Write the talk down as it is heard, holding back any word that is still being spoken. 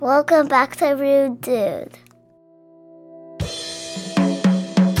Welcome back to Rude Dude.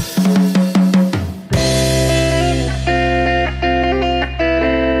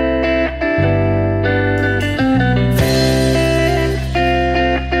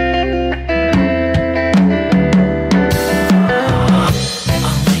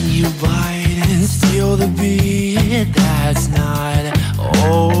 That's not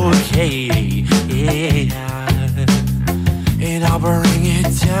okay. And I'll bring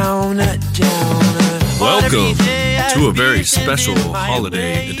it down. Welcome to a very special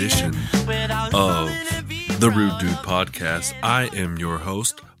holiday edition of the Rude Dude Podcast. I am your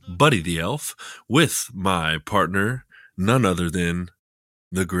host, Buddy the Elf, with my partner, none other than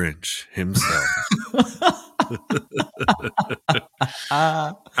the Grinch himself.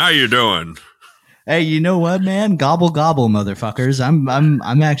 How you doing? Hey, you know what, man? Gobble gobble, motherfuckers.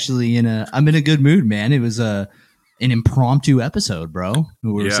 I'm actually in a good mood, man. It was an impromptu episode, bro.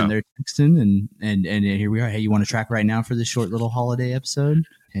 We were sitting there texting, and here we are. Hey, you want to track right now for this short little holiday episode?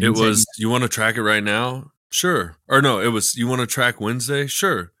 And it was. You want to track it right now? Sure. Or no, it was. You want to track Wednesday?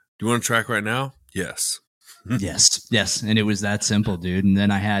 Sure. Do you want to track right now? Yes. Yes. And it was that simple, dude. And then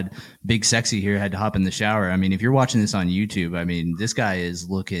I had Big Sexy here, had to hop in the shower. I mean, if you're watching this on YouTube, I mean, this guy is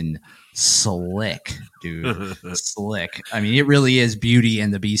looking slick, dude. Slick. I mean, it really is Beauty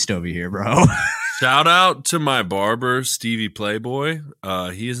and the Beast over here, bro. Shout out to my barber, Stevie Playboy.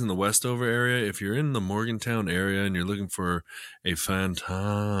 He is in the Westover area. If you're in the Morgantown area and you're looking for a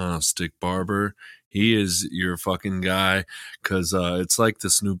fantastic barber, he is your fucking guy, because it's like the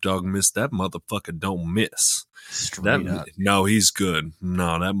Snoop Dogg miss. That motherfucker don't miss. Straight up. No, he's good.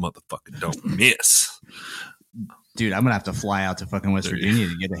 No, that motherfucker don't miss. Dude, I'm going to have to fly out to fucking West Virginia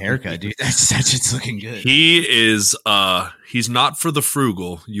to get a haircut, dude. That shit's looking good. He is, he's not for the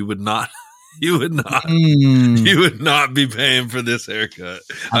frugal. You would not be paying for this haircut.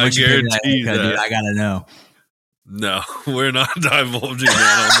 I guarantee you that. Dude, I got to know. No, we're not divulging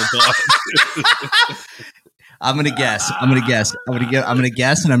that on the pod. I'm gonna guess,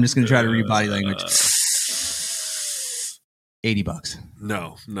 and I'm just gonna try to read body language. $80.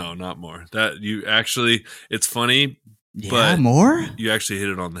 No, not more. That you actually, it's funny, but more. You actually hit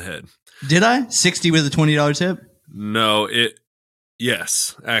it on the head. Did I? 60 with a $20 tip? No,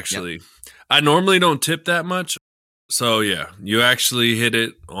 yes, actually, yep. I normally don't tip that much. So yeah, you actually hit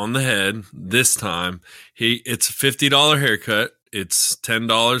it on the head this time. It's a $50 haircut. It's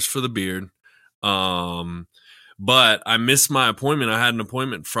 $10 for the beard. But I missed my appointment. I had an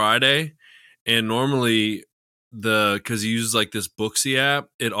appointment Friday, and normally because you use like this Booksy app,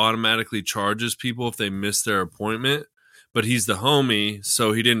 it automatically charges people if they miss their appointment. But he's the homie,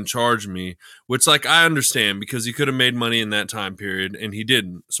 so he didn't charge me, which, like, I understand, because he could have made money in that time period, and he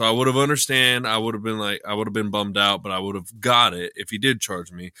didn't. So I would have understand. I would have been bummed out, but I would have got it if he did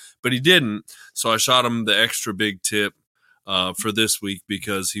charge me. But he didn't, so I shot him the extra big tip for this week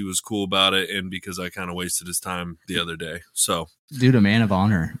because he was cool about it, and because I kind of wasted his time the other day. So, dude, a man of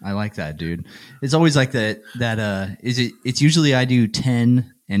honor. I like that, dude. It's always like that. It's usually I do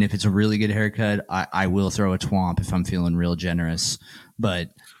 10. And if it's a really good haircut, I will throw a twomp if I'm feeling real generous. But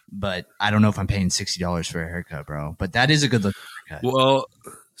I don't know if I'm paying $60 for a haircut, bro. But that is a good looking haircut. Well,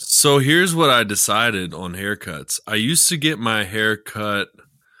 so here's what I decided on haircuts. I used to get my haircut.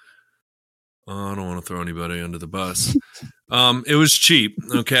 I don't want to throw anybody under the bus. It was cheap,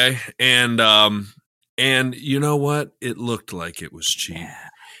 okay? And you know what? It looked like it was cheap. Yeah.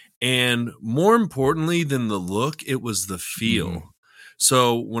 And more importantly than the look, it was the feel. Mm-hmm.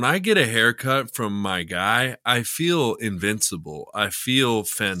 So when I get a haircut from my guy, I feel invincible. I feel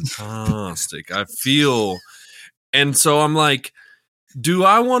fantastic. And so I'm like, do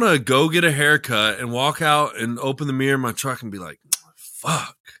I want to go get a haircut and walk out and open the mirror in my truck and be like,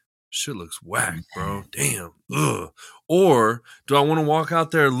 fuck, shit looks whack, bro. Damn. Ugh. Or do I want to walk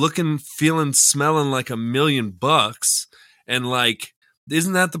out there looking, feeling, smelling like $1,000,000 and like,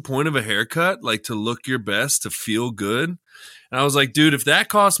 isn't that the point of a haircut? Like, to look your best, to feel good? And I was like, dude, if that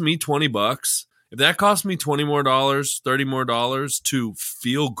cost me $20, if that cost me $20 more, $30 more to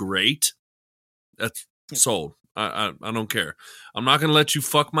feel great, that's sold. I don't care. I'm not going to let you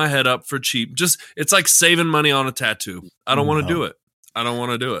fuck my head up for cheap. It's like saving money on a tattoo. I don't want to do it. I don't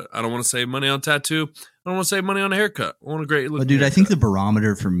want to do it. I don't want to save money on a tattoo. I don't want to save money on a haircut. I want a great look. Dude, haircut. I think the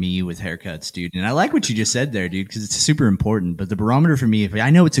barometer for me with haircuts, dude, and I like what you just said there, dude, because it's super important. But the barometer for me, if I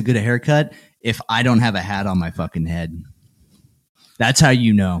know it's a good haircut, if I don't have a hat on my fucking head. That's how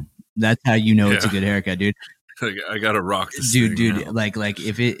you know. It's a good haircut, dude. I gotta rock this, dude. Now. Like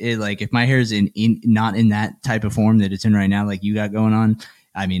if if my hair is not in that type of form that it's in right now, like you got going on.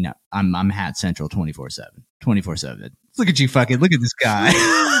 I mean, I'm hat central 24/7. Look at you fucking, look at this guy.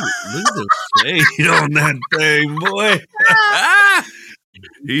 Look at the shade on that thing, boy.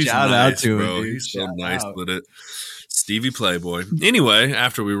 He's Shout nice, out to him, bro. dude. He's so Shout nice out. with it. Stevie Playboy. Anyway,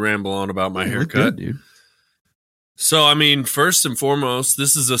 after we ramble on about my You look haircut. good, dude. So, I mean, first and foremost,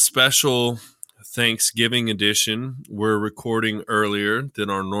 this is a special Thanksgiving edition. We're recording earlier than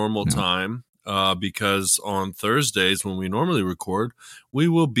our normal Yeah. time because on Thursdays when we normally record, we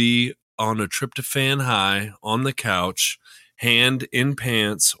will be on a tryptophan high on the couch, hand in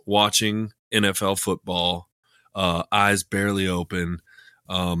pants, watching NFL football, eyes barely open,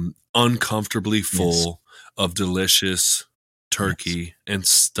 uncomfortably full of delicious turkey and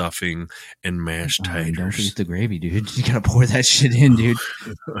stuffing and mashed And don't taters forget the gravy, dude. You gotta pour that shit in, dude.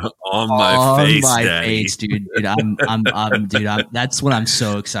 on my face, Daddy. dude. That's what I'm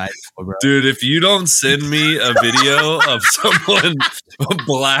so excited for, bro. Dude, if you don't send me a video of someone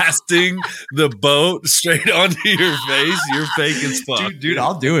blasting the boat straight onto your face, you're fake as fuck. Dude,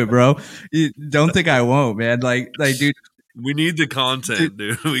 I'll do it, bro. You don't think I won't, man. Like, dude. We need the content,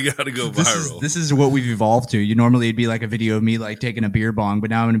 dude. We got to go viral. This is what we've evolved to. You normally it'd be like a video of me like taking a beer bong, but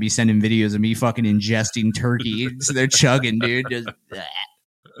now I'm gonna be sending videos of me fucking ingesting turkey. So they're chugging, dude. Just,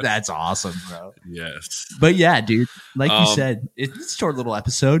 that's awesome, bro. Yes. But yeah, dude, like you Um, said, it's a short little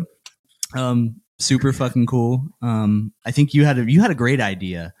episode. Super fucking cool. I think you had a great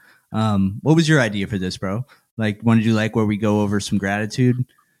idea. What was your idea for this, bro? Like, wanted you like where we go over some gratitude?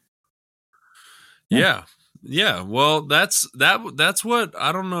 Yeah. Well, that's what,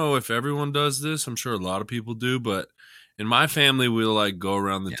 I don't know if everyone does this. I'm sure a lot of people do, but in my family, we'll like go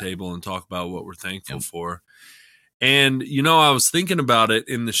around the table and talk about what we're thankful for. And, I was thinking about it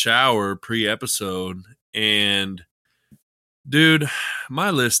in the shower pre-episode, and dude,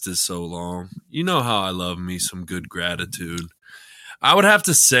 my list is so long. You know how I love me some good gratitude. I would have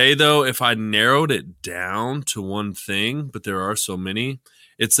to say, though, if I narrowed it down to one thing, but there are so many,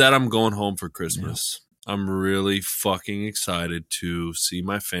 it's that I'm going home for Christmas. I'm really fucking excited to see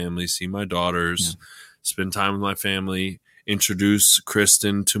my family, see my daughters, spend time with my family, introduce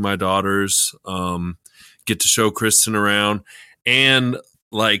Kristen to my daughters, get to show Kristen around. And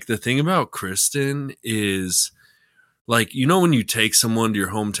like the thing about Kristen is like, when you take someone to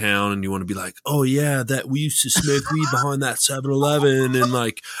your hometown and you want to be like, oh yeah, that we used to smoke weed behind that 7-Eleven, and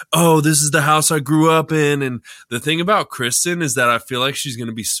like, oh, this is the house I grew up in. And the thing about Kristen is that I feel like she's going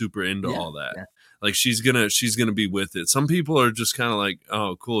to be super into all that. Yeah. Like she's gonna be with it. Some people are just kind of like,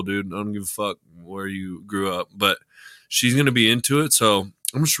 oh, cool, dude. I don't give a fuck where you grew up, but she's gonna be into it. So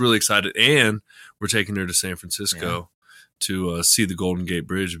I'm just really excited. And we're taking her to San Francisco to see the Golden Gate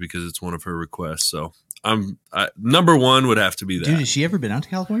Bridge because it's one of her requests. So number one would have to be that. Dude, has she ever been out to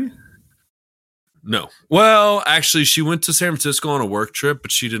California? No. Well, actually, she went to San Francisco on a work trip,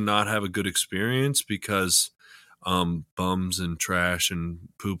 but she did not have a good experience because bums and trash and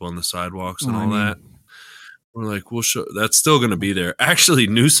poop on the sidewalks and all that. We're like, we'll show. That's still going to be there. Actually,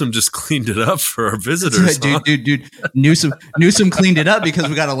 Newsom just cleaned it up for our visitors. Dude. Newsom cleaned it up because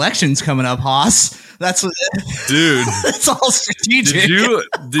we got elections coming up, Haas. That's what. Dude, it's all strategic.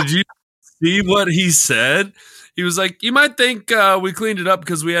 Did you see what he said? He was like, you might think we cleaned it up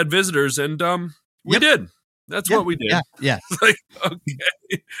because we had visitors, and we did. That's what we did. Yeah. Like,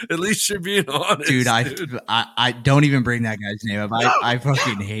 okay, at least you're being honest, dude. I don't even bring that guy's name up. I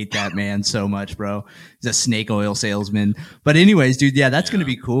fucking hate that man so much, bro. He's a snake oil salesman. But anyways, dude, that's gonna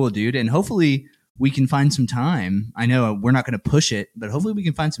be cool, dude. And hopefully we can find some time. I know we're not gonna push it, but hopefully we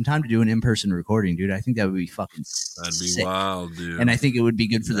can find some time to do an in-person recording, dude. I think that would be fucking That'd be sick. Wild, dude. And I think it would be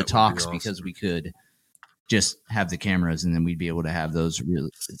good for the talks because we could just have the cameras and then we'd be able to have those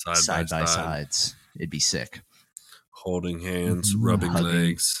really side by sides. It'd be sick. Holding hands, rubbing hugging,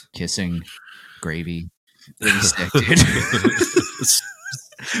 legs, kissing, gravy. It'd be sick, dude.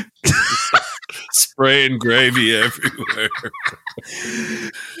 Spraying gravy everywhere.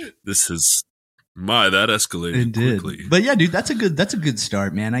 That escalated quickly. But yeah, dude, that's a good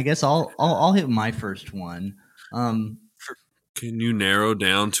start, man. I guess I'll hit my first one. Can you narrow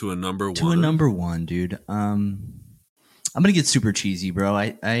down to a number one? To a number one, dude. I'm gonna get super cheesy, bro.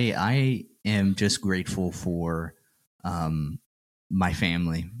 I am just grateful for my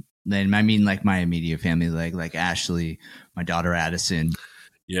family. And I mean like my immediate family, like Ashley, my daughter Addison.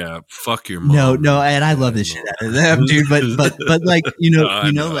 Yeah, fuck your mom. No, and I love this shit out of them, dude. But like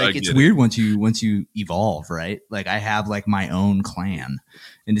like it's weird once you evolve, right? Like I have like my own clan,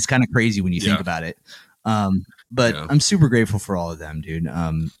 and it's kind of crazy when you think about it. But I'm super grateful for all of them, dude.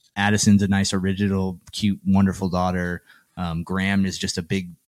 Addison's a nice, original, cute, wonderful daughter. Graham is just a big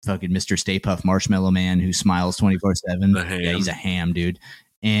fucking Mr. Stay Puft marshmallow man who smiles 24/7. Yeah, he's a ham, dude.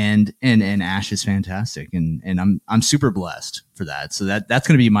 and Ash is fantastic, and I'm super blessed for that. So that's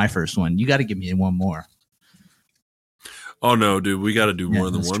going to be my first one. You got to give me one more. Oh no, dude, we got to do more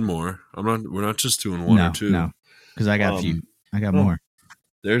than that's one true. more. We're not just doing one or two. No, because I got a few. I got more.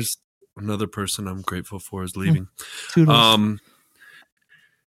 There's another person I'm grateful for is leaving. Toodles.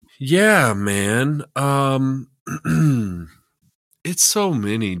 Yeah, man. It's so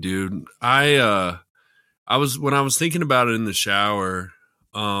many, dude. I was thinking about it in the shower.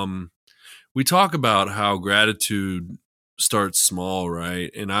 We talk about how gratitude starts small,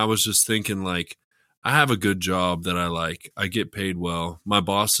 right? And I was just thinking, like, I have a good job that I like. I get paid well. My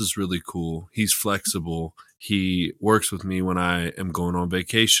boss is really cool. He's flexible. He works with me when I am going on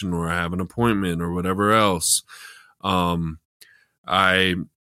vacation or I have an appointment or whatever else. I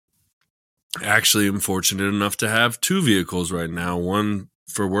actually am fortunate enough to have 2 vehicles right now. One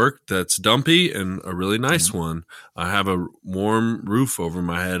for work that's dumpy and a really nice one. I have a warm roof over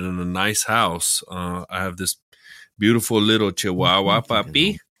my head and a nice house. I have this beautiful little Chihuahua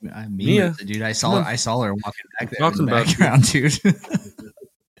puppy. I mean, Mia. dude, I saw her walking back there in Talking the about background, dude.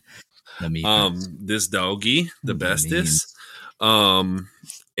 The memes. This doggy, the The bestest.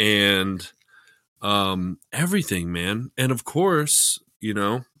 And everything, man. And of course, you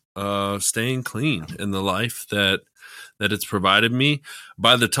know, staying clean in the life that it's provided me.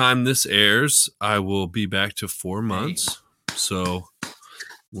 By the time this airs, I will be back to 4 months. So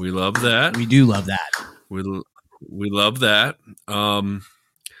we love that. We do love that. We love that.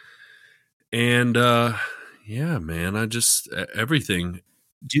 Yeah, man, I just everything.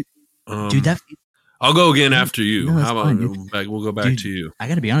 Dude, that I'll go again after you. No, that's How about fine, we'll go back Dude, to you? I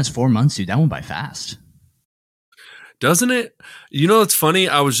got to be honest, 4 months, dude. That went by fast. Doesn't it? You know, it's funny.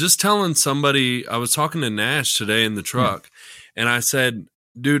 I was just telling somebody, I was talking to Nash today in the truck, and I said,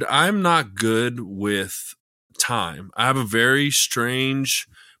 dude, I'm not good with time. I have a very strange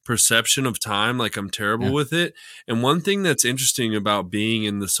perception of time. Like, I'm terrible with it. And one thing that's interesting about being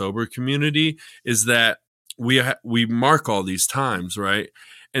in the sober community is that we mark all these times, right?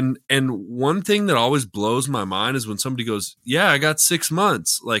 And one thing that always blows my mind is when somebody goes, yeah, I got 6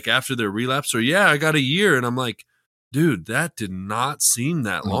 months, like after their relapse, or yeah, I got a year. And I'm like, dude, that did not seem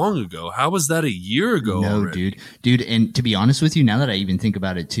that long ago. How was that a year ago? No, already? dude. And to be honest with you, now that I even think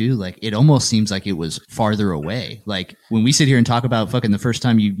about it too, like it almost seems like it was farther away. Like when we sit here and talk about fucking the first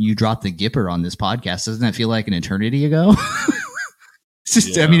time you dropped the Gipper on this podcast, doesn't that feel like an eternity ago? It's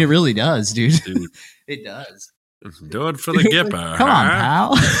just, I mean, it really does, dude. It does. Do it for the Gipper. Come on,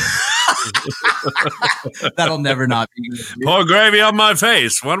 pal. That'll never not be. Pour gravy on my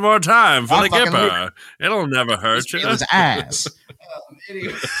face one more time for I'll the fucking Gipper. It'll never hurt you. It was ass.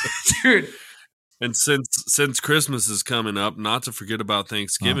 Dude. And since Christmas is coming up, not to forget about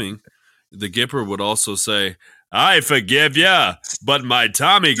Thanksgiving, the Gipper would also say, I forgive ya, but my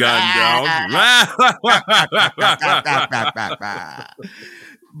Tommy gun don't.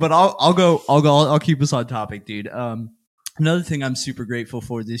 But I'll keep us on topic, dude. Another thing I'm super grateful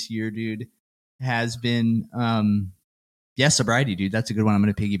for this year, dude, has been sobriety, dude. That's a good one. I'm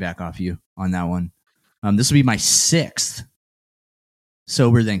going to piggyback off you on that one. This will be my 6th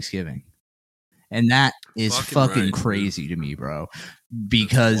sober Thanksgiving. And that is fucking right, crazy to me, bro.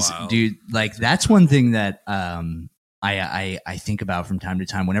 Because, dude, like that's one thing that I think about from time to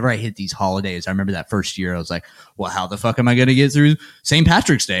time. Whenever I hit these holidays, I remember that first year, I was like, well, how the fuck am I going to get through St.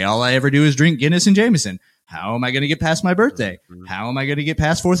 Patrick's Day? All I ever do is drink Guinness and Jameson. How am I going to get past my birthday? How am I going to get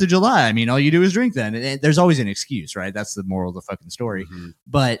past 4th of July? I mean, all you do is drink then. And there's always an excuse, right? That's the moral of the fucking story.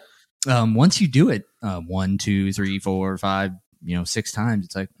 But once you do it 1, 2, 3, 4, 5, 6 times,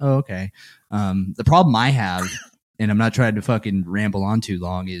 it's like, oh, okay. The problem I have, and I'm not trying to fucking ramble on too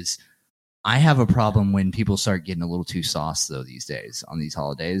long, is I have a problem when people start getting a little too sauce though these days on these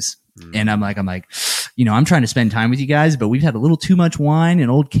holidays. And I'm like, I'm trying to spend time with you guys, but we've had a little too much wine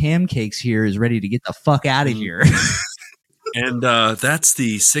and old Cam Cakes here is ready to get the fuck out of here. And that's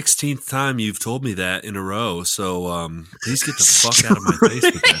the 16th time you've told me that in a row. So please get the fuck out of my face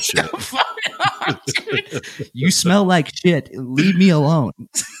with that shit. You smell like shit. Leave me alone.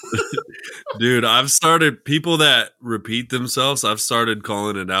 Dude, I've started, people that repeat themselves, I've started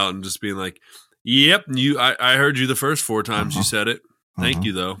calling it out and just being like, yep, I heard you the first 4 times you said it. Thank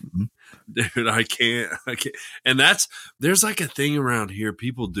you though. Dude, I can't. And there's like a thing around here.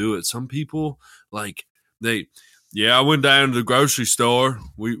 People do it. Some people like I went down to the grocery store.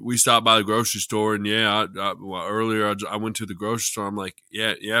 We stopped by the grocery store, and earlier I went to the grocery store. I'm like,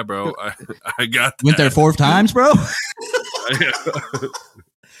 yeah, bro, I got that. Went there 4 times, bro.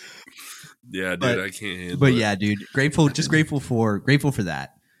 Yeah, dude, I can't handle it. But yeah, dude, grateful for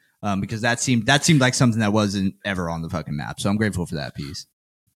that, because that seemed like something that wasn't ever on the fucking map. So I'm grateful for that piece.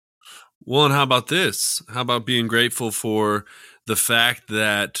 Well, and how about this? How about being grateful for the fact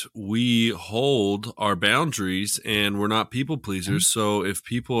that we hold our boundaries and we're not people pleasers. So if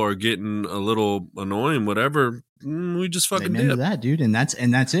people are getting a little annoying, whatever, we just fucking Amen to dip. that, dude. And that's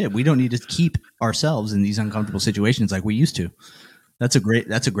it. We don't need to keep ourselves in these uncomfortable situations like we used to. That's a great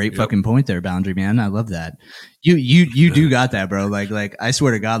Yep. fucking point there, Boundary Man. I love that. You do got that, bro. Like I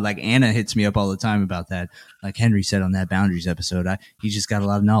swear to God, like Anna hits me up all the time about that. Like Henry said on that boundaries episode, he just got a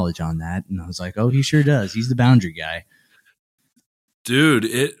lot of knowledge on that. And I was like, oh, he sure does. He's the boundary guy. Dude,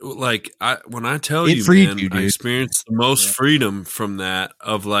 when I tell It you, freed man, you, I dude. experienced the most freedom from that.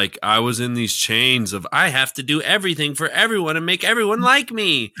 Of like, I was in these chains of I have to do everything for everyone and make everyone like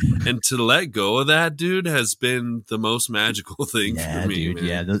me, and to let go of that, dude, has been the most magical thing Yeah, for me, dude.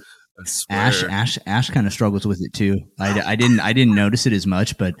 man. Yeah, I swear. Ash kind of struggles with it too. I didn't notice it as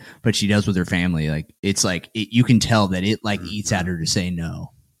much, but she does with her family. Like it's like you can tell that it like eats at her to say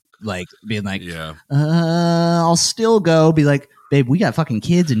no. Like being like, Yeah, I'll still go. Be like, babe, we got fucking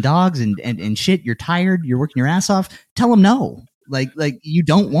kids and dogs and shit. You're tired. You're working your ass off. Tell them no. Like you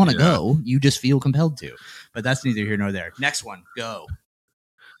don't want to Yeah. go. You just feel compelled to. But that's neither here nor there. Next one, go.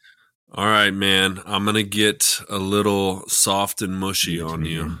 all right, man. I'm gonna get a little soft and mushy Give it to on me,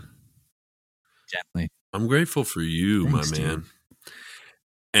 you. dude. Gently. I'm grateful for you, Thanks, my dude. man.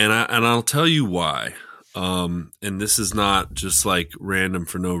 And I'll tell you why. And this is not just like random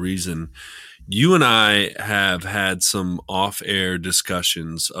for no reason. You and I have had some off-air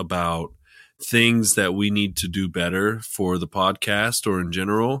discussions about things that we need to do better for the podcast or in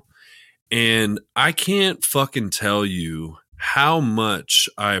general. And I can't fucking tell you how much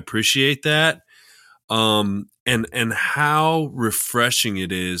I appreciate that. And how refreshing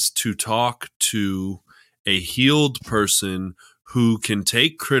it is to talk to a healed person who can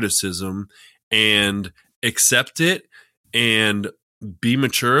take criticism and accept it and be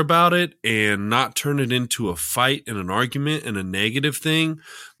mature about it and not turn it into a fight and an argument and a negative thing.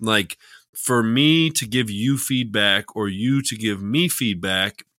 Like for me to give you feedback or you to give me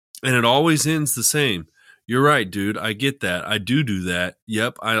feedback, and it always ends the same. You're right, dude. I get that. I do that.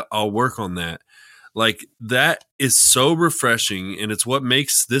 Yep. I'll work on that. Like that is so refreshing, and it's what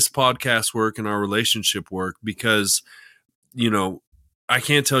makes this podcast work and our relationship work, because, you know, I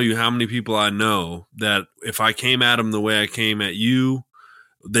can't tell you how many people I know that if I came at them the way I came at you,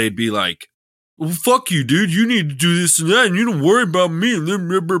 they'd be like, well, fuck you, dude. You need to do this and that, and you don't worry about me,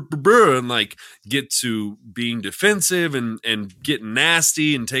 and like get to being defensive and getting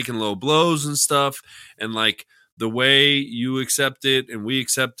nasty and taking low blows and stuff. And like the way you accept it and we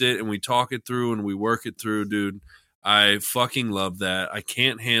accept it and we talk it through and we work it through, dude, I fucking love that. I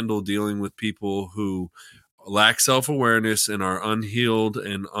can't handle dealing with people who lack self-awareness and are unhealed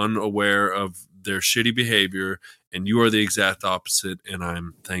and unaware of their shitty behavior. And you are the exact opposite. And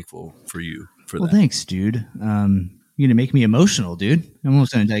I'm thankful for you for Well, that. thanks, dude. You're gonna make me emotional, dude. I'm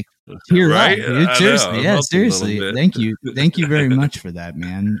almost gonna like tear Right? up, dude. I Seriously, know. yeah, Helped a little seriously. bit. Thank you very much for that,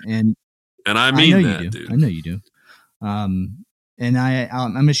 man. And And I I mean know that, you do. dude. I know you do. And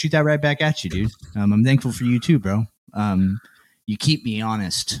I'm gonna shoot that right back at you, dude. I'm thankful for you too, bro. You keep me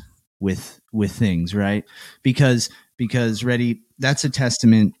honest with things, right? Because Reddy, that's a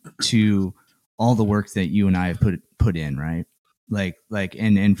testament to all the work that you and I have put in, right? Like,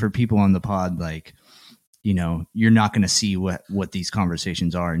 and for people on the pod, like, you know, you're not going to see what these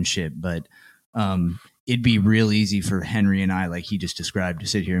conversations are and shit, but it'd be real easy for Henry and I, like he just described, to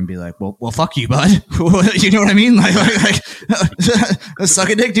sit here and be like, well, fuck you, bud. You know what I mean? Like suck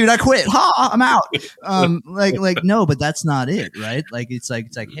a dick, dude. I quit. Ha, I'm out. Like, no, but that's not it, right? Like, it's like,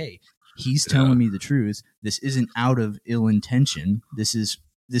 hey, he's telling me the truth. This isn't out of ill intention. This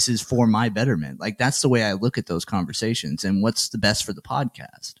is for my betterment. Like, that's the way I look at those conversations and what's the best for the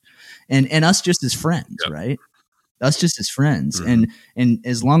podcast and us just as friends, right? Us just as friends. Mm-hmm. And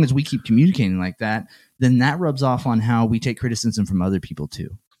as long as we keep communicating like that, then that rubs off on how we take criticism from other people too.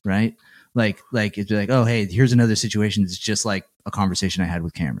 Right. Like it's like, oh, hey, here's another situation. It's just like a conversation I had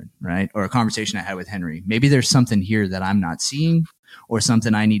with Cameron, right? Or a conversation I had with Henry. Maybe there's something here that I'm not seeing or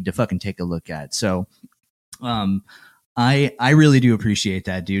something I need to fucking take a look at. So, I really do appreciate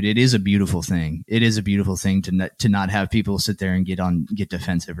that, dude. It is a beautiful thing. It is a beautiful thing to not have people sit there and get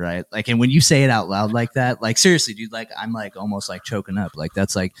defensive, right? Like, and when you say it out loud like that, like seriously, dude, like I'm like almost like choking up. Like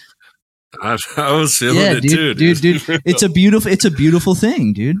that's like, I was feeling yeah, it too, dude. It's a beautiful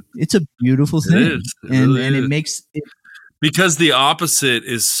thing, dude. It's a beautiful thing, is. It really and is. it makes it. Because the opposite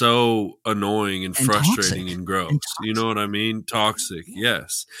is so annoying and frustrating toxic. and gross. You know what I mean? Toxic,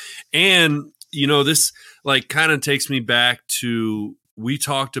 yes. And, you know, this like kind of takes me back to, we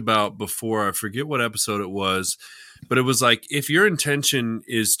talked about before, I forget what episode it was, but it was like, if your intention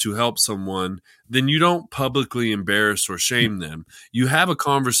is to help someone, then you don't publicly embarrass or shame them. You have a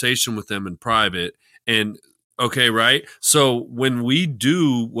conversation with them in private, and okay, right? So when we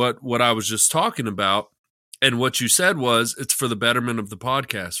do what I was just talking about, and what you said was, it's for the betterment of the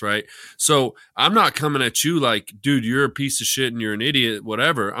podcast, right? So I'm not coming at you like, dude, you're a piece of shit and you're an idiot,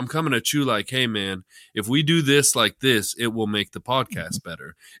 whatever. I'm coming at you like, hey, man, if we do this like this, it will make the podcast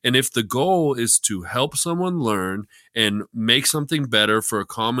better. And if the goal is to help someone learn and make something better for a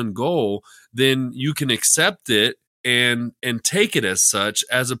common goal, then you can accept it and take it as such,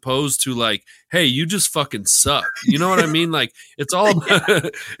 as opposed to like, hey, you just fucking suck. You know what I mean? Like, it's all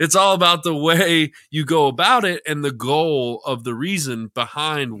it's all about the way you go about it and the goal of the reason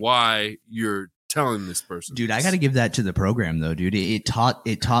behind why you're telling this person. Dude, I got to give that to the program though, dude. It taught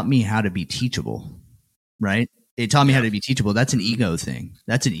me how to be teachable, right? It taught me how to be teachable. That's an ego thing.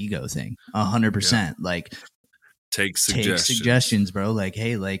 100%. Like, take suggestions, bro. Like,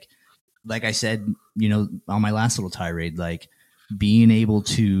 hey, like I said, you know, on my last little tirade, like being able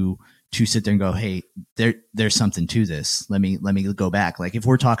to sit there and go, hey, there's something to this. Let me go back. Like, if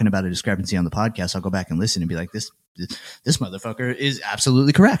we're talking about a discrepancy on the podcast, I'll go back and listen and be like, this motherfucker is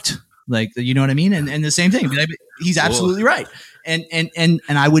absolutely correct. Like, you know what I mean? And the same thing, he's absolutely right. And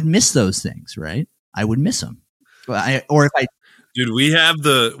I would miss those things, right? I would miss them. Dude, we have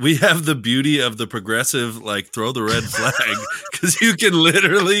the beauty of the progressive, like, throw the red flag, because you can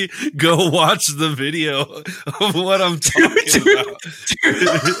literally go watch the video of what I'm talking about.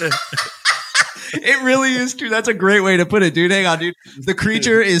 Dude. It really is true. That's a great way to put it, dude. Hang on, dude. The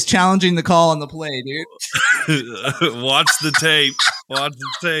creature is challenging the call on the play, dude. Watch the tape. Watch the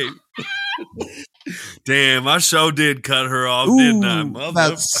tape. Damn, I sure did cut her off, didn't I?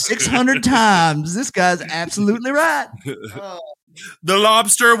 About 600 times. This guy's absolutely right. The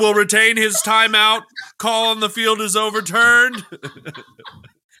lobster will retain his timeout. Call on the field is overturned.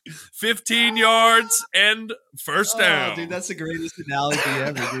 15 yards and first down. Dude, that's the greatest analogy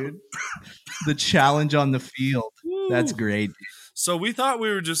ever, dude. The challenge on the field. That's great, dude. So we thought we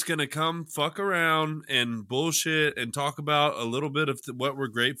were just going to come fuck around and bullshit and talk about a little bit of what we're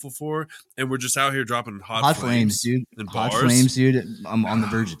grateful for. And we're just out here dropping hot flames, dude. And hot bars. Flames, dude. I'm on the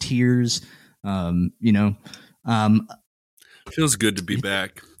verge of tears. You know, feels good to be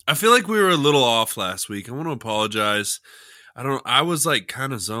back. I feel like we were a little off last week. I want to apologize. I was like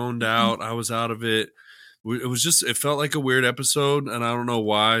kind of zoned out. I was out of it. It felt like a weird episode, and I don't know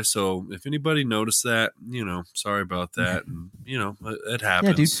why. So if anybody noticed that, you know, sorry about that. And, you know, it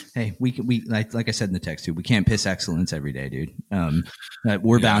happens. Yeah, dude. Hey, we like I said in the text, dude, we can't piss excellence every day, dude.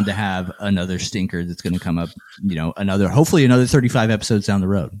 We're bound to have another stinker that's going to come up, you know, hopefully another 35 episodes down the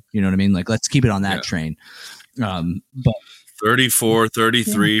road. You know what I mean? Like, let's keep it on that train. But 34,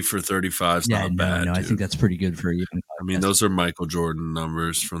 33 for 35 is not bad. No, I think that's pretty good for you. I mean, those are Michael Jordan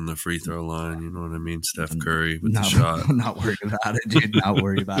numbers from the free throw line. You know what I mean? Steph Curry with the shot. I'm not worried about it, dude. Not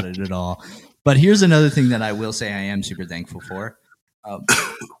worried about it at all. But here's another thing that I will say I am super thankful for.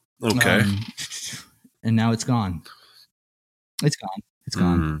 Okay. And now it's gone. It's gone. It's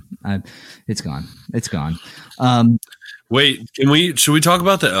gone. It's gone. It's gone. Wait, should we talk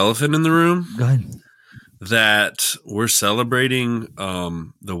about the elephant in the room? Go ahead. That we're celebrating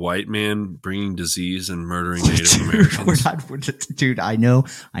the white man bringing disease and murdering Native Americans. Dude, I know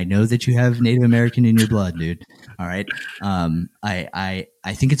that you have Native American in your blood, dude. All right. I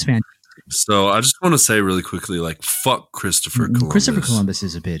think it's fantastic. So I just want to say really quickly, like, fuck Christopher Columbus. Christopher Columbus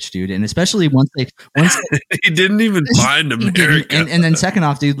is a bitch, dude. And especially once he didn't even find America. And then second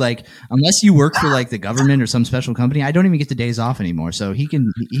off, dude, like, unless you work for like the government or some special company, I don't even get the days off anymore. So he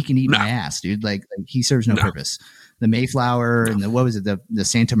can eat my ass, dude. Like he serves no purpose. The Mayflower and what was it? The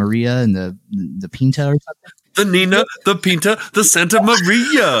Santa Maria and the Pinta or something? The Nina, the Pinta, the Santa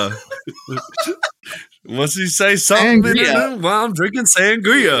Maria. What's he say? Something while I'm drinking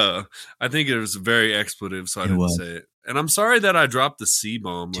sangria. I think it was very expletive, so I didn't say it. And I'm sorry that I dropped the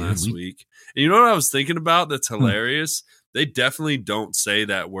C-bomb last week. And you know what I was thinking about that's hilarious? They definitely don't say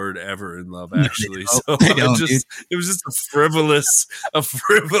that word ever in Love Actually. So it was just a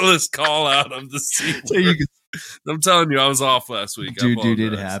frivolous call out of the C word. I'm telling you, I was off last week. Dude,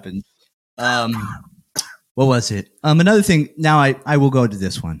 it happened. What was it? Another thing. Now I will go to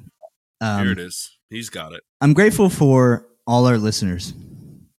this one. Here it is. He's got it. I'm grateful for all our listeners.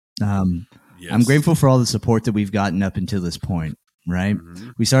 Yes. I'm grateful for all the support that we've gotten up until this point. Right?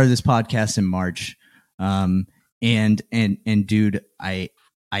 Mm-hmm. We started this podcast in March, and dude, I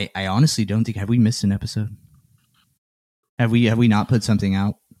honestly don't think, have we missed an episode? Have we not put something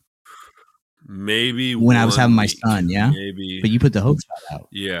out? Maybe when I was having my son, yeah. Maybe, but you put the hoax out.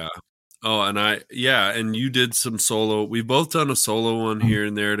 Yeah. Oh, and and you did some solo. We've both done a solo one here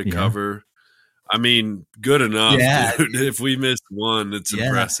and there to cover. I mean, good enough, dude. If we missed one, it's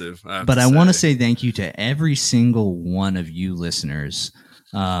impressive. But I want to say thank you to every single one of you listeners.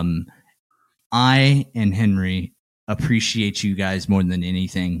 I and Henry appreciate you guys more than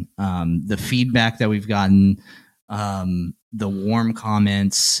anything. The feedback that we've gotten, the warm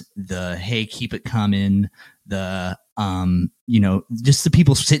comments, the hey, keep it coming, the just the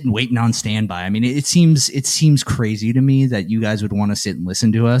people sitting waiting on standby. I mean, it seems crazy to me that you guys would want to sit and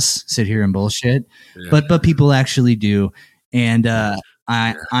listen to us sit here and bullshit, but people actually do, and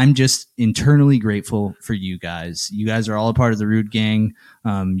I'm just internally grateful for you guys. You guys are all a part of the Rude Gang.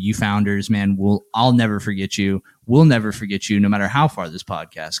 You founders, man, I'll never forget you. We'll never forget you, no matter how far this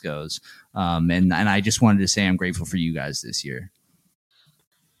podcast goes. And I just wanted to say I'm grateful for you guys this year.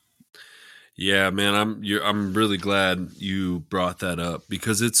 Yeah, man, I'm really glad you brought that up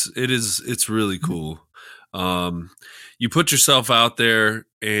because it's really cool. You put yourself out there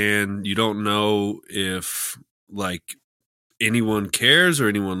and you don't know if like anyone cares or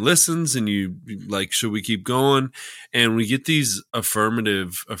anyone listens, and you like, should we keep going? And we get these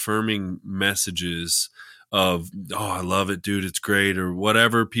affirming messages of, oh, I love it, dude, it's great, or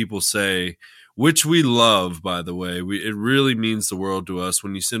whatever people say, which we love, by the way. It really means the world to us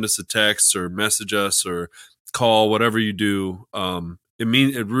when you send us a text or message us or call, whatever you do.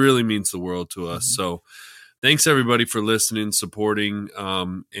 It really means the world to us. So thanks everybody for listening, supporting,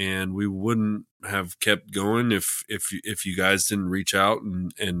 and we wouldn't have kept going if you guys didn't reach out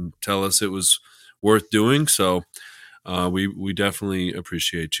and tell us it was worth doing. So we definitely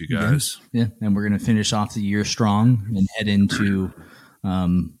appreciate you guys. Yeah. And we're gonna finish off the year strong and head into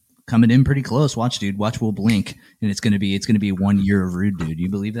coming in pretty close. Watch, dude. Watch, we'll blink, and it's gonna be 1 year of Rude, dude. You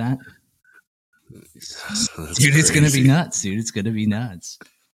believe that? Dude, it's gonna be nuts, dude. It's gonna be nuts.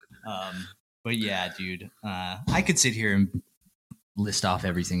 But yeah, dude, I could sit here and list off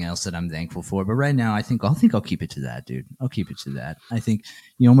everything else that I'm thankful for, but right now I think I'll keep it to that, dude. I'll keep it to that. I think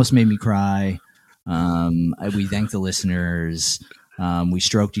you almost made me cry. We thank the listeners. We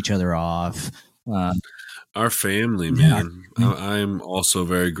stroked each other off. Our family, man. I'm also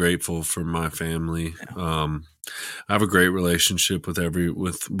very grateful for my family. I have a great relationship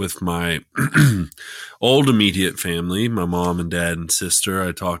with my old immediate family, my mom and dad and sister.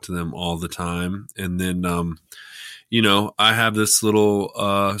 I talk to them all the time. And then, I have this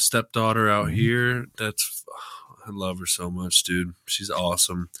little stepdaughter out here. I love her so much, dude. She's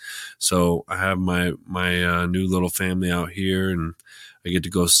awesome. So I have my new little family out here, and I get to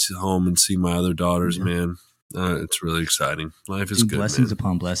go home and see my other daughters, man. It's really exciting. Life is good. Blessings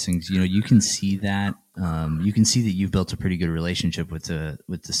upon blessings. You can see that. You can see that you've built a pretty good relationship with the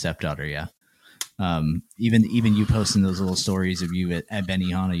stepdaughter. Yeah. Even you posting those little stories of you at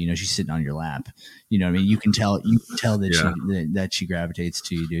Benihana, she's sitting on your lap. You know what I mean? You can tell that that she gravitates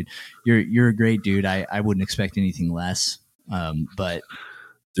to you, dude. You're a great dude. I wouldn't expect anything less. But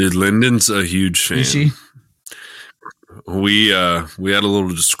dude, Lyndon's a huge fan. Is she? We had a little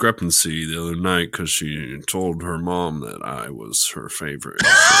discrepancy the other night because she told her mom that I was her favorite.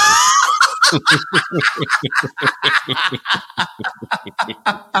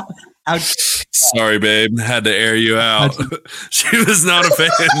 Sorry, babe. Had to air you out. She was not a fan,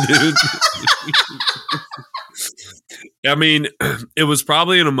 dude. I mean, it was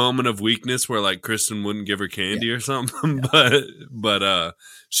probably in a moment of weakness where like Kristen wouldn't give her candy or something, but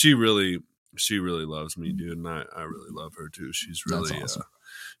she really loves me, dude, and I really love her too. She's really awesome.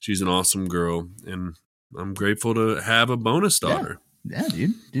 She's an awesome girl, and I'm grateful to have a bonus daughter. Yeah,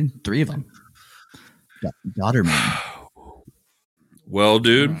 dude, 3 of them. Daughter man. Well,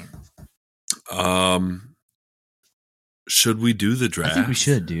 dude, should we do the draft? I think we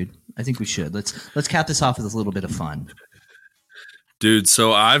should, dude. Let's cap this off with a little bit of fun. Dude,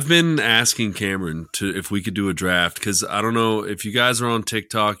 so I've been asking Cameron if we could do a draft, because I don't know if you guys are on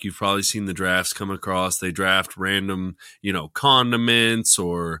TikTok, you've probably seen the drafts come across. They draft random, condiments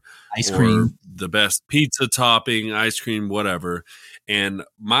or ice cream, or the best pizza topping, ice cream, whatever. And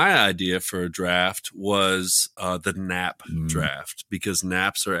my idea for a draft was the nap draft, because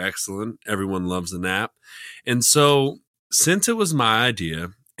naps are excellent. Everyone loves the nap. And so since it was my idea,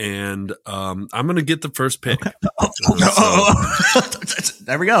 and I'm going to get the first pick. Okay.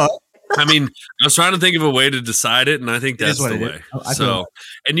 There we go. I mean, I was trying to think of a way to decide it, and I think that's the way. So,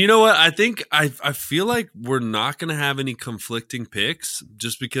 and you know what? I think I feel like we're not going to have any conflicting picks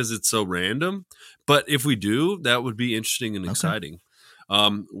just because it's so random. But if we do, that would be interesting and exciting.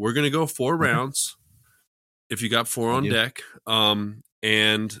 We're going to go 4 rounds. If you got 4 on deck,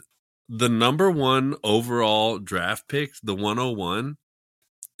 and the number 1 overall draft pick, the 101,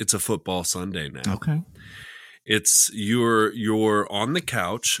 it's a football Sunday now. Okay. It's you're on the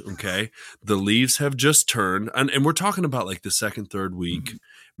couch, okay? The leaves have just turned, and we're talking about like the second, third week,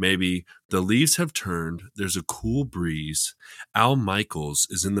 maybe. The leaves have turned. There's a cool breeze. Al Michaels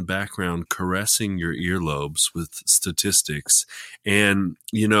is in the background caressing your earlobes with statistics, and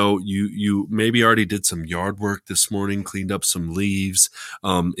you maybe already did some yard work this morning, cleaned up some leaves.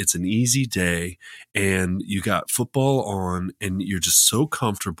 It's an easy day, and you got football on, and you're just so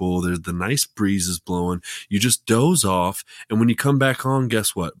comfortable. There's the nice breeze is blowing. You just doze off, and when you come back on,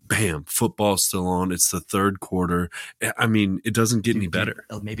 guess what? Bam! Football's still on. It's the third quarter. I mean, it doesn't get any better.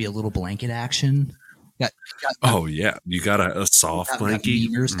 Maybe a little blanket action. Oh yeah, you got a soft blanket.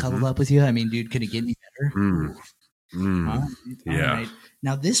 Beavers cuddled up with you. I mean, dude, could it get any better? Yeah. Right.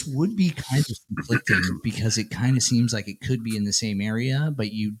 Now this would be kind of conflicting because it kind of seems like it could be in the same area,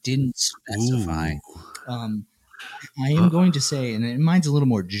 but you didn't specify. I am going to say, and mine's a little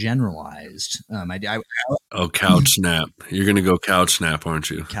more generalized. Couch nap. You're going to go couch nap, aren't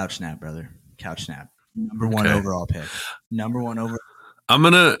you? Couch nap, brother. Couch nap. Number one overall pick. Number one overall.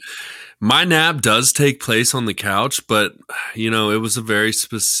 My nap does take place on the couch, but it was a very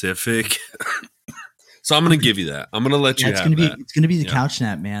specific. So I'm going to give you that. I'm going to let you have that. It's going to be the couch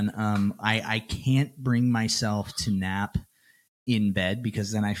nap, man. I can't bring myself to nap in bed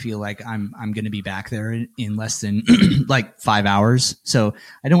because then I feel like I'm going to be back there in less than like 5 hours. So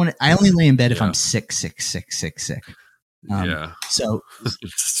I don't want to. I only lay in bed if I'm sick. Yeah. So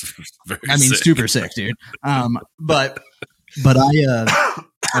I mean, super sick, dude. But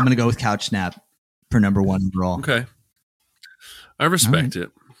I'm going to go with couch nap for number one overall. Okay. I respect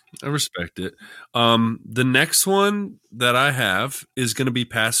it. The next one that I have is going to be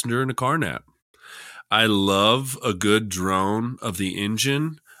passenger in a car nap. I love a good drone of the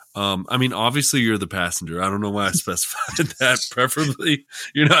engine. I mean, obviously you're the passenger. I don't know why I specified that. Preferably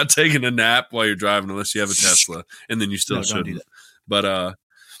you're not taking a nap while you're driving unless you have a Tesla, and then you still shouldn't. But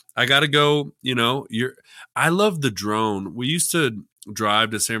I got to go, I love the drone. We used to drive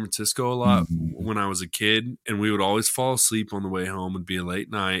to San Francisco a lot when I was a kid, and we would always fall asleep on the way home. It'd be a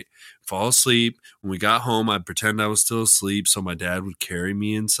late night, fall asleep. When we got home, I'd pretend I was still asleep, so my dad would carry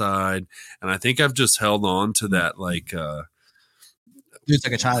me inside. And I think I've just held on to that, like it's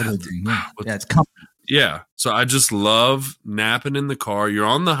like a childhood thing. Yeah, it's comfort. Yeah, so I just love napping in the car. You're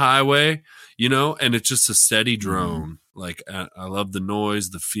on the highway, and it's just a steady drone. Like I love the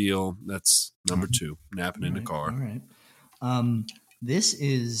noise, the feel. That's number two, napping in the car. All right. This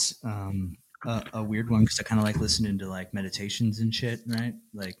is a weird one because I kind of like listening to like meditations and shit, right?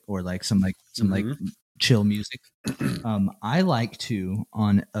 Like or like some chill music. I like to,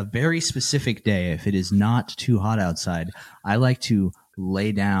 on a very specific day, if it is not too hot outside, I like to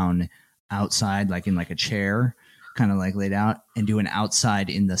lay down outside, like in like a chair, kind of like laid out, and do an outside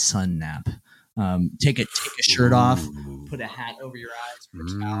in the sun nap. Take a shirt off, put a hat over your eyes,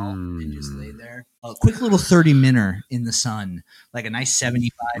 put a towel, and just lay there. A quick little 30-minute in the sun, like a nice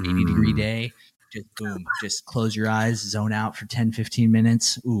 75, 80 degree day. Just boom, just close your eyes, zone out for 10, 15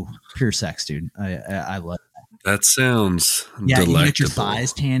 minutes. Ooh, pure sex, dude. I love that. That sounds delightful. You get your delectable.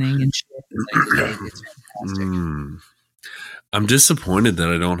 thighs tanning and shit. It's fantastic. I'm disappointed that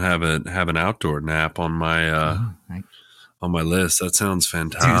I don't have an outdoor nap on my on my list. That sounds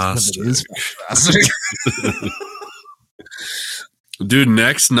fantastic. Dude,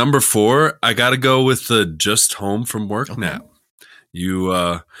 next, number 4, I got to go with the just home from work nap.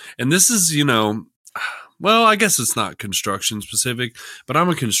 And this is, well, I guess it's not construction specific, but I'm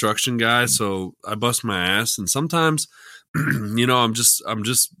a construction guy, so I bust my ass. And sometimes, I'm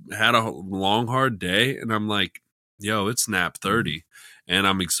just had a long, hard day, and I'm like, yo, it's nap 30, and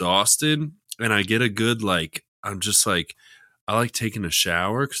I'm exhausted, and I get a good, I like taking a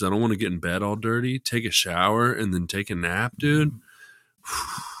shower because I don't want to get in bed all dirty. Take a shower and then take a nap, dude.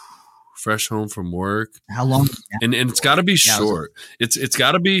 Fresh home from work. How long? And it's got to be short. It's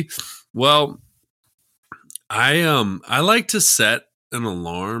got to be. Well, I like to set an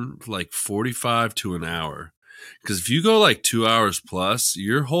alarm like 45 to an hour. Because if you go like 2 hours plus,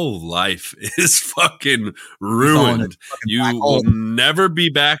 your whole life is fucking ruined. You will never be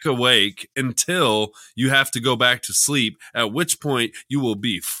back awake until you have to go back to sleep, at which point you will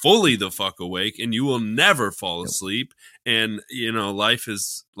be fully the fuck awake and you will never fall asleep. And, life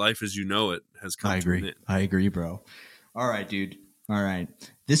as you know it has come to an end. I agree, bro. All right, dude. All right.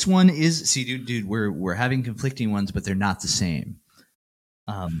 This one is, see, dude, we're having conflicting ones, but they're not the same.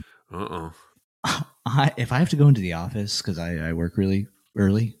 If I have to go into the office because I work really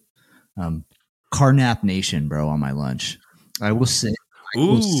early, car nap nation, bro, on my lunch. I will sit.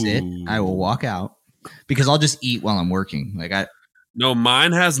 I will walk out because I'll just eat while I'm working. Like No,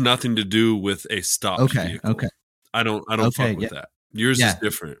 mine has nothing to do with a stopped vehicle. Okay. I don't Okay, fuck with that. Yours is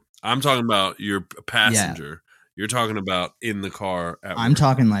different. I'm talking about your passenger. You're talking about in the car. I'm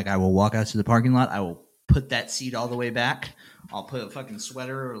talking like I will walk out to the parking lot. I will put that seat all the way back. I'll put a fucking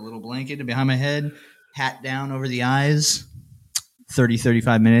sweater or a little blanket behind my head, hat down over the eyes. 30,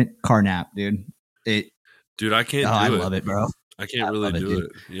 35 minute car nap, dude. Dude, I can't do I it. love it, bro. I can't really do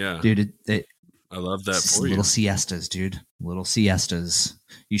it. Yeah. Dude, I love that for little you. siestas, dude. Little siestas.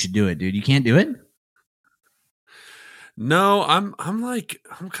 You should do it, dude. You can't do it? No, I'm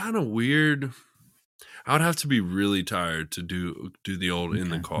kind of weird. I would have to be really tired to do the old in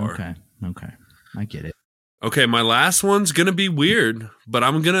the car. Okay. I get it. Okay, my last one's gonna be weird, but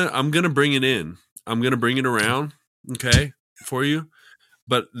I'm gonna bring it in. I'm gonna bring it around, okay, for you.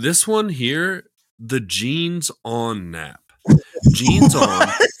 But this one here, the jeans on nap. Jeans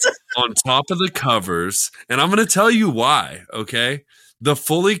on top of the covers, and I'm gonna tell you why, okay? The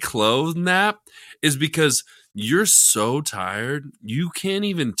fully clothed nap is because you're so tired, you can't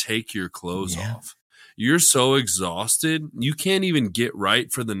even take your clothes off. You're so exhausted, you can't even get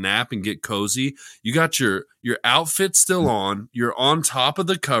right for the nap and get cozy. You got your outfit still on. You're on top of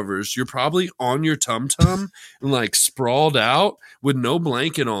the covers. You're probably on your tum-tum and like sprawled out with no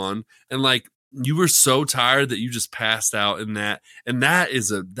blanket on, and like you were so tired that you just passed out in that. And that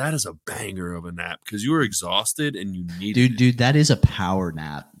is a banger of a nap because you were exhausted and you needed it. Dude, that is a power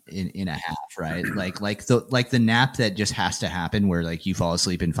nap in a half, right? like the nap that just has to happen where like you fall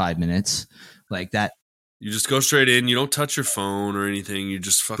asleep in 5 minutes, like that. You just go straight in. You don't touch your phone or anything. You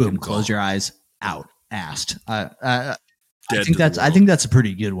just fucking boom, close your eyes, out, assed. I Dead think to the I think that's a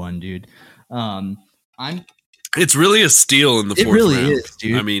pretty good one, dude. It's really a steal in the fourth really round. is,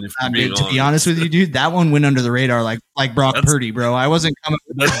 dude. I mean, to be honest with you, dude, that one went under the radar like Brock Purdy, bro. I wasn't coming.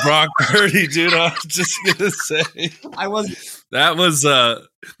 That's Brock Purdy, dude. I was just gonna say I wasn't. That was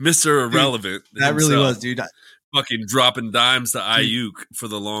Mr. Irrelevant. Dude, that really was, dude. Fucking dropping dimes to Ayuk for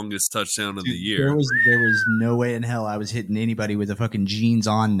the longest touchdown of the year. There was no way in hell I was hitting anybody with a fucking jeans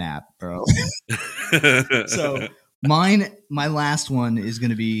on nap, bro. So my last one is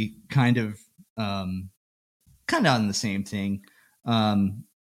going to be kind of on the same thing.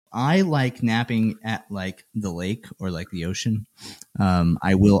 I like napping at like the lake or like the ocean.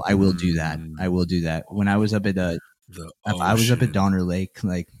 I will do that. I will do that. When I was up at I was up at Donner Lake,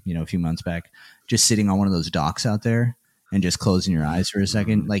 like, a few months back, just sitting on one of those docks out there and just closing your eyes for a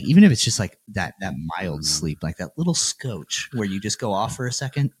second. Like, even if it's just like that mild sleep, like that little scotch where you just go off for a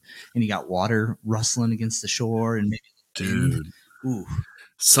second and you got water rustling against the shore and maybe, dude. Ooh.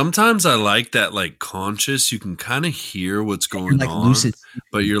 Sometimes I like that, like conscious. You can kind of hear what's going like on, lucid,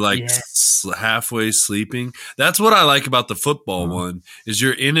 but you're like halfway sleeping. That's what I like about the football one. Is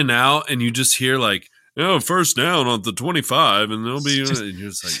you're in and out, and you just hear like, first down on the 25, and they'll be. And you're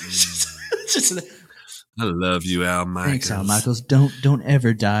just like, I love you, Al Michaels. Thanks, Al Michaels. Don't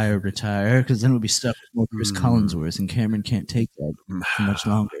ever die or retire, because then we'll be stuck with more Chris Collinsworth, and Cameron can't take that for much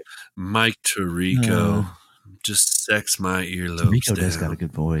longer. Mike Tirico. Just sex my earlobes. Rico does got a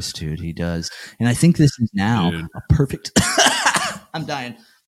good voice, dude. He does. And I think this is now a perfect. I'm dying.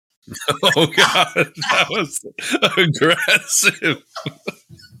 Oh, God. That was aggressive.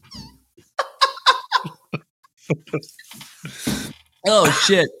 Oh,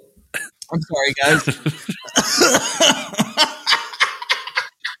 shit. I'm sorry, guys.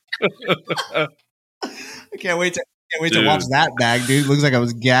 I can't wait to watch that bag, dude. Looks like I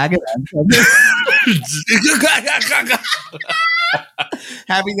was gagging.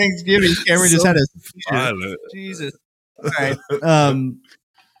 Happy Thanksgiving. Cameron just had a seizure. Jesus. All right.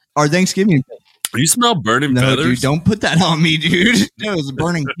 Our Thanksgiving. You smell burning feathers? Dude, don't put that on me, dude. It was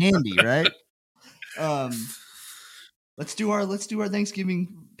burning candy, right? Let's do our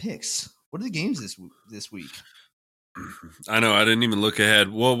Thanksgiving picks. What are the games this week? I know. I didn't even look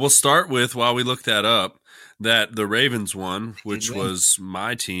ahead. Well, we'll start with, while we look that up, that the Ravens won, which was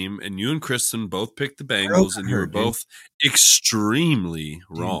my team, and you and Kristen both picked the Bengals, and you were both extremely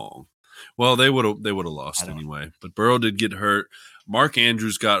wrong. Well, they would have lost anyway, but Burrow did get hurt. Mark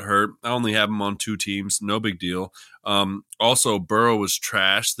Andrews got hurt. I only have him on 2 teams. No big deal. Also, Burrow was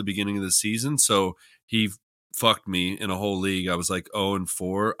trash the beginning of the season, so he fucked me in a whole league. I was like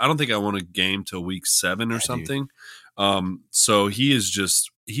 0-4. I don't think I won a game till week 7 or something. So he is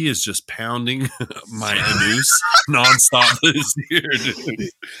just pounding my anus nonstop this year, dude.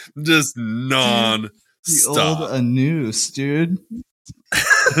 Just nonstop. The old anus, dude.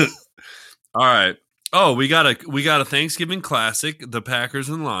 All right. Oh, we got a Thanksgiving classic, the Packers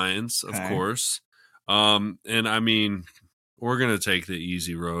and Lions, of course. And I mean, we're gonna take the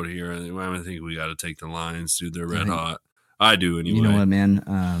easy road here. I think we got to take the Lions, dude. They're red hot. I do anyway. You know what, man?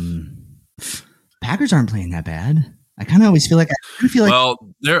 Packers aren't playing that bad. I kind of always feel like well,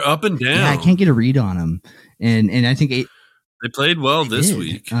 they're up and down. I can't get a read on them, and I think they played well this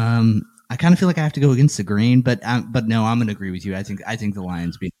week. I kind of feel like I have to go against the grain, but no, I'm going to agree with you. I think the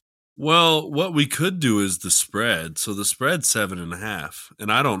Lions beat. Well, what we could do is the spread. So the spread's 7.5,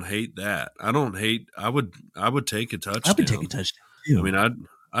 and I don't hate that. I would take a touchdown. I would take a touchdown too. I mean,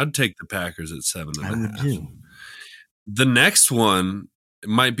 I'd take the Packers at 7.5. I would too. The next one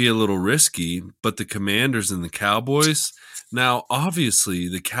might be a little risky, but the Commanders and the Cowboys. Now, obviously,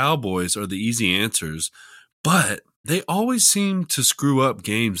 the Cowboys are the easy answers, but they always seem to screw up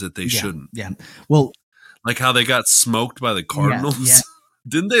games that they shouldn't. Yeah. Well, like how they got smoked by the Cardinals. Yeah.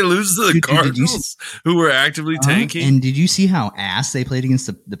 Didn't they lose to the Cardinals, who were actively tanking? And did you see how ass they played against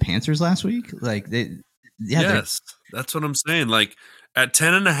the Panthers last week? Like yes, that's what I'm saying. Like at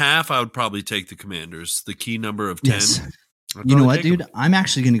 10.5, I would probably take the Commanders. The key number of 10. Yes. You know what, dude? I'm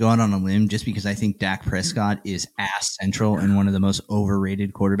actually going to go out on a limb just because I think Dak Prescott is ass central and one of the most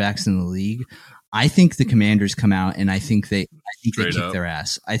overrated quarterbacks in the league. I think the Commanders come out and I think they kick their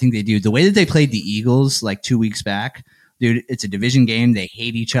ass. I think they do. The way that they played the Eagles like 2 weeks back, dude, it's a division game. They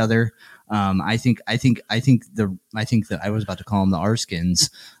hate each other. I think I was about to call them the R-Skins.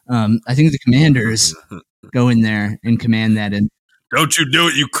 I think the Commanders go in there and command that. And don't you do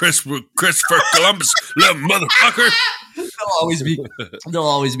it, you Christopher Columbus, little motherfucker. They'll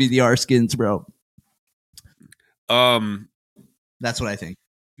always be the R-Skins, bro. That's what I think.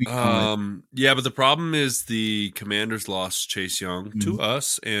 Yeah, but the problem is the Commanders lost Chase Young to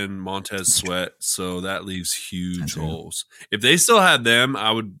us and Montez Sweat, so that leaves huge holes. If they still had them,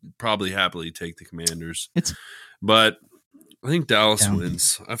 I would probably happily take the Commanders. But I think Dallas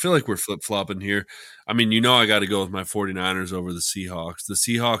wins. I feel like we're flip-flopping here. I mean, I got to go with my 49ers over the Seahawks. The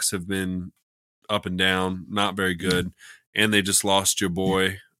Seahawks have been up and down, not very good, and they just lost your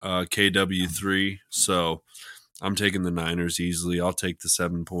boy, KW3, so I'm taking the Niners easily. I'll take the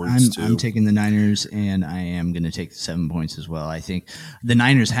 7 points too. I'm taking the Niners, and I am going to take the 7 points as well. I think the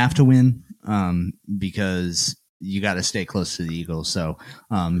Niners have to win because you got to stay close to the Eagles. So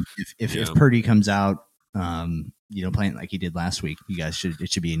if Purdy comes out, playing like he did last week, it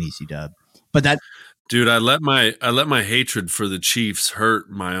should be an easy dub. But that. Dude, I let my hatred for the Chiefs hurt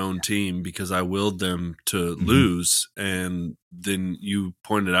my own team because I willed them to lose, and then you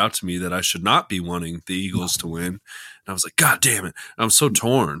pointed out to me that I should not be wanting the Eagles to win. And I was like, God damn it. I'm so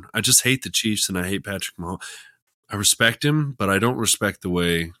torn. I just hate the Chiefs and I hate Patrick Mahomes. I respect him, but I don't respect the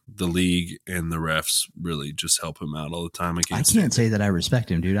way the league and the refs really just help him out all the time. I can't say that I respect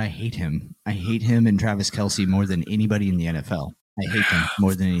him, dude. I hate him. I hate him and Travis Kelce more than anybody in the NFL. I hate him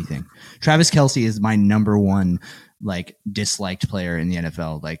more than anything. Travis Kelce is my number one disliked player in the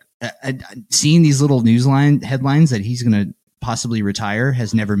NFL. Seeing these little headlines that he's going to possibly retire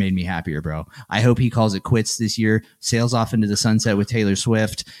has never made me happier, bro. I hope he calls it quits this year, sails off into the sunset with Taylor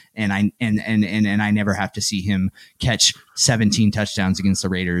Swift, and I never have to see him catch 17 touchdowns against the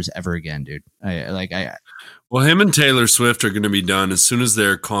Raiders ever again, dude. Well, him and Taylor Swift are going to be done as soon as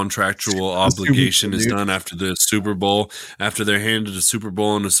their contractual obligation is done after the Super Bowl, after they're handed a Super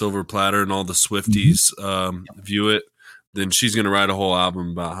Bowl on a silver platter and all the Swifties view it, then she's going to write a whole album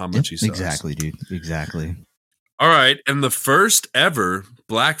about how much he sucks. Exactly, dude. Exactly. All right. And the first ever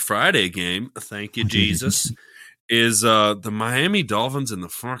Black Friday game, thank you, Jesus, is the Miami Dolphins and the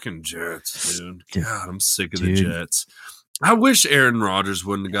fucking Jets, dude. God, I'm sick of the Jets. I wish Aaron Rodgers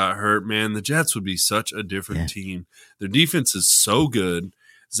wouldn't have got hurt, man. The Jets would be such a different team. Their defense is so good.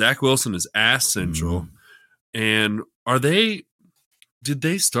 Zach Wilson is ass central. And did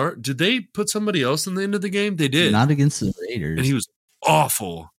they put somebody else in the end of the game? They did. Not against the Raiders. And he was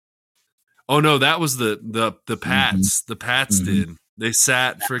awful. Oh, no, that was the Pats. The Pats did. They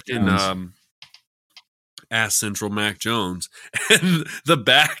sat freaking ass central Mac Jones, and the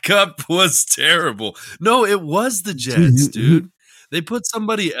backup was terrible. No, it was the Jets, dude. They put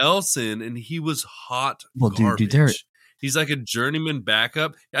somebody else in, and he was hot garbage. Dude, he's like a journeyman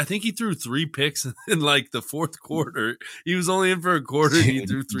backup. I think he threw 3 picks in the fourth quarter. He was only in for a quarter, and he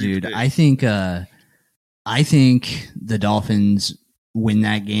threw 3 picks. I think the Dolphins win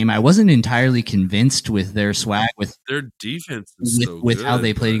that game. I wasn't entirely convinced with their swag, with their defense is with how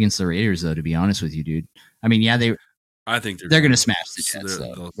they played against the Raiders, though, to be honest with you, dude. I mean, I think they're going to smash the Jets,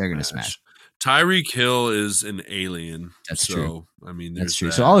 though. They're going to smash. Tyreek Hill is an alien. That's true. I mean, that's true.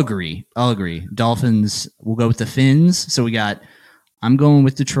 So I'll agree. Dolphins, we'll go with the Fins. So I'm going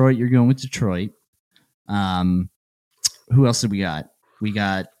with Detroit. You're going with Detroit. Who else did we got? We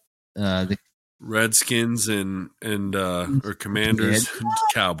got the Redskins and or Commanders,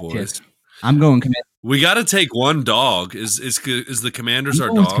 Cowboys. I'm going Commanders. We got to take one dog. Is the Commanders our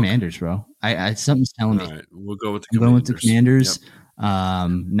Going dog? with Commanders, bro. I something's telling me. All right, we'll go with the I'm Commanders. going with the Commanders. Yep.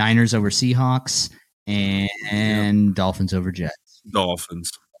 Niners over Seahawks and Dolphins over Jets.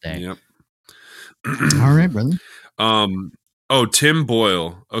 Dolphins. Okay. Yep. All right, brother. Oh, Tim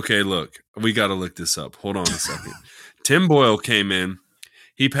Boyle. Okay, look, we got to look this up. Hold on a second. Tim Boyle came in.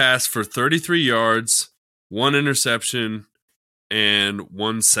 He passed for 33 yards, 1 interception, and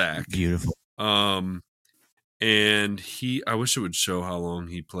 1 sack. Beautiful. And I wish it would show how long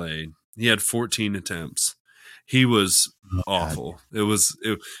he played. He had 14 attempts. He was awful.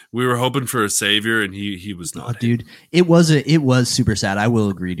 We were hoping for a savior, and he was not. Dude, it was super sad. I will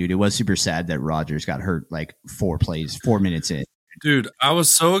agree, dude. It was super sad that Rodgers got hurt like 4 minutes in. Dude, I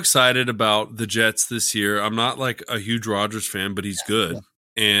was so excited about the Jets this year. I'm not like a huge Rodgers fan, but he's good.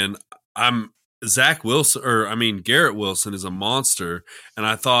 And Garrett Wilson is a monster. And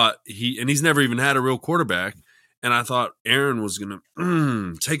I thought he's never even had a real quarterback. And I thought Aaron was going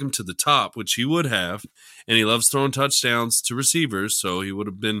to take him to the top, which he would have. And he loves throwing touchdowns to receivers. So he would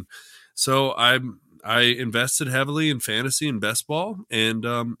have been. So I invested heavily in fantasy and best ball. And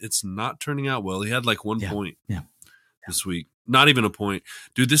it's not turning out well. He had like 1 point this week. Not even a point.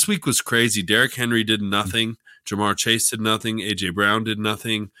 Dude, this week was crazy. Derrick Henry did nothing. Jamar Chase did nothing. A.J. Brown did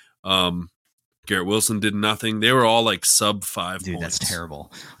nothing. Garrett Wilson did nothing. They were all like sub 5 Dude, points. that's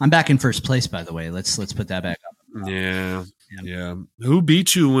terrible. I'm back in first place, by the way. Let's put that back up. Yeah. Who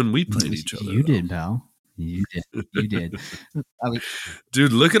beat you when we played each other? You did, pal. You did.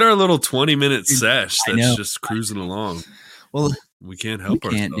 Dude, look at our little 20-minute sesh I that's know. just cruising along. Well, We can't help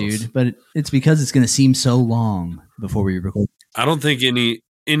ourselves. dude. But it's because it's going to seem so long before we record. I don't think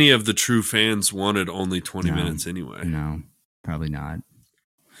any of the true fans wanted only 20 minutes anyway. No, probably not.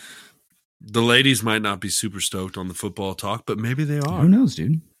 The ladies might not be super stoked on the football talk, but maybe they are. Who knows,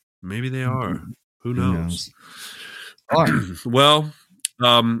 dude? Maybe they are. Who knows? All right. Well,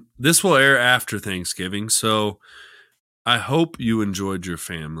 this will air after Thanksgiving, so I hope you enjoyed your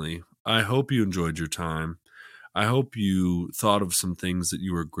family. I hope you enjoyed your time. I hope you thought of some things that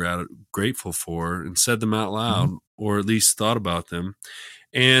you were grateful for and said them out loud, or at least thought about them.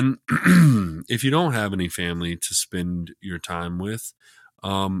 And if you don't have any family to spend your time with,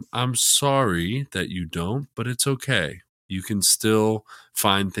 I'm sorry that you don't, but it's okay. You can still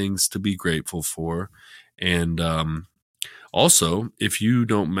find things to be grateful for. And also, if you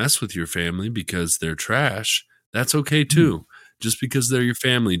don't mess with your family because they're trash, that's okay too. Just because they're your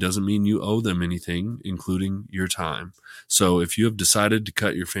family doesn't mean you owe them anything, including your time. So if you have decided to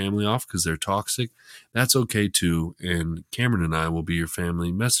cut your family off because they're toxic, that's okay too. And Cameron and I will be your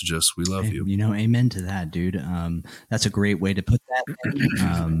family. Message us. We love you. You know, amen to that, dude. That's a great way to put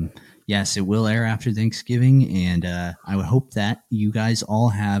that. Yes, it will air after Thanksgiving, and I would hope that you guys all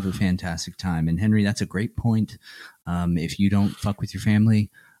have a fantastic time. And Henry, that's a great point. If you don't fuck with your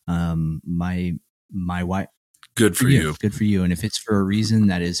family, my wife. Good for you. Good for you. And if it's for a reason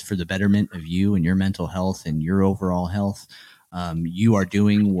that is for the betterment of you and your mental health and your overall health, you are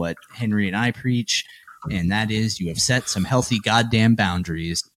doing what Henry and I preach, and that is you have set some healthy goddamn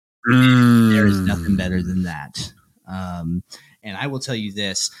boundaries. There is nothing better than that. And I will tell you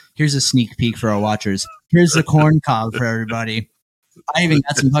this. Here's a sneak peek for our watchers. Here's the corn cob for everybody. I even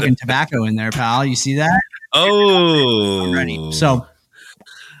got some fucking tobacco in there, pal. You see that? Oh. Already. So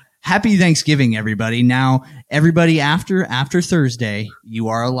happy Thanksgiving, everybody. Now, everybody, after Thursday, you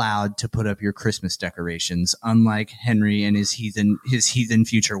are allowed to put up your Christmas decorations, unlike Henry and his heathen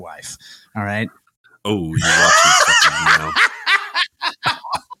future wife. All right? Oh, you're watching something now.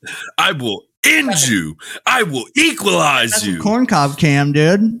 I will end you. I will equalize you. Corncob cam,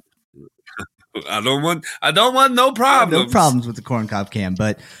 dude. I don't want no problems. No problems with the corncob cam,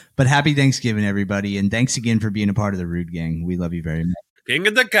 but happy Thanksgiving, everybody, and thanks again for being a part of the Rude Gang. We love you very much. King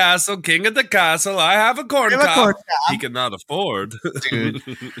of the castle. I have a corn cob. He cannot afford. Dude.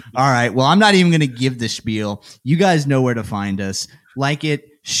 All right. Well, I'm not even going to give the spiel. You guys know where to find us. Like it,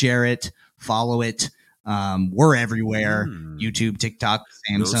 share it, follow it. We're everywhere. YouTube, TikTok,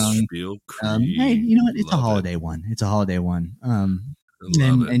 Samsung. Hey, you know what? It's a holiday one. It's a holiday one.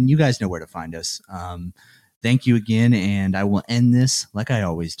 And you guys know where to find us. Thank you again. And I will end this like I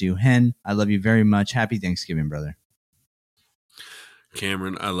always do. Hen, I love you very much. Happy Thanksgiving, brother.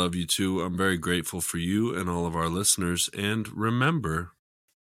 Cameron, I love you too. I'm very grateful for you and all of our listeners. And remember,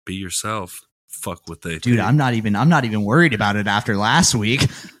 be yourself. Fuck what they think. Dude, I'm not even worried about it after last week.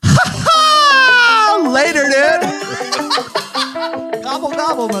 Later, dude. Gobble,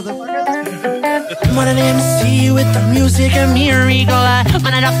 gobble, motherfucker. What an MC with the music and miracle.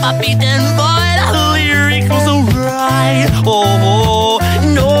 Man, I'm a beaten boy. The lyrics was so right. Oh,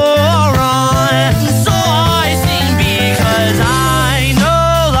 no, wrong.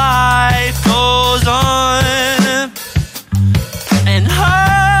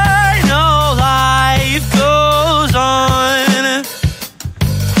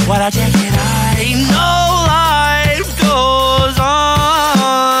 while I check it out. Ain't no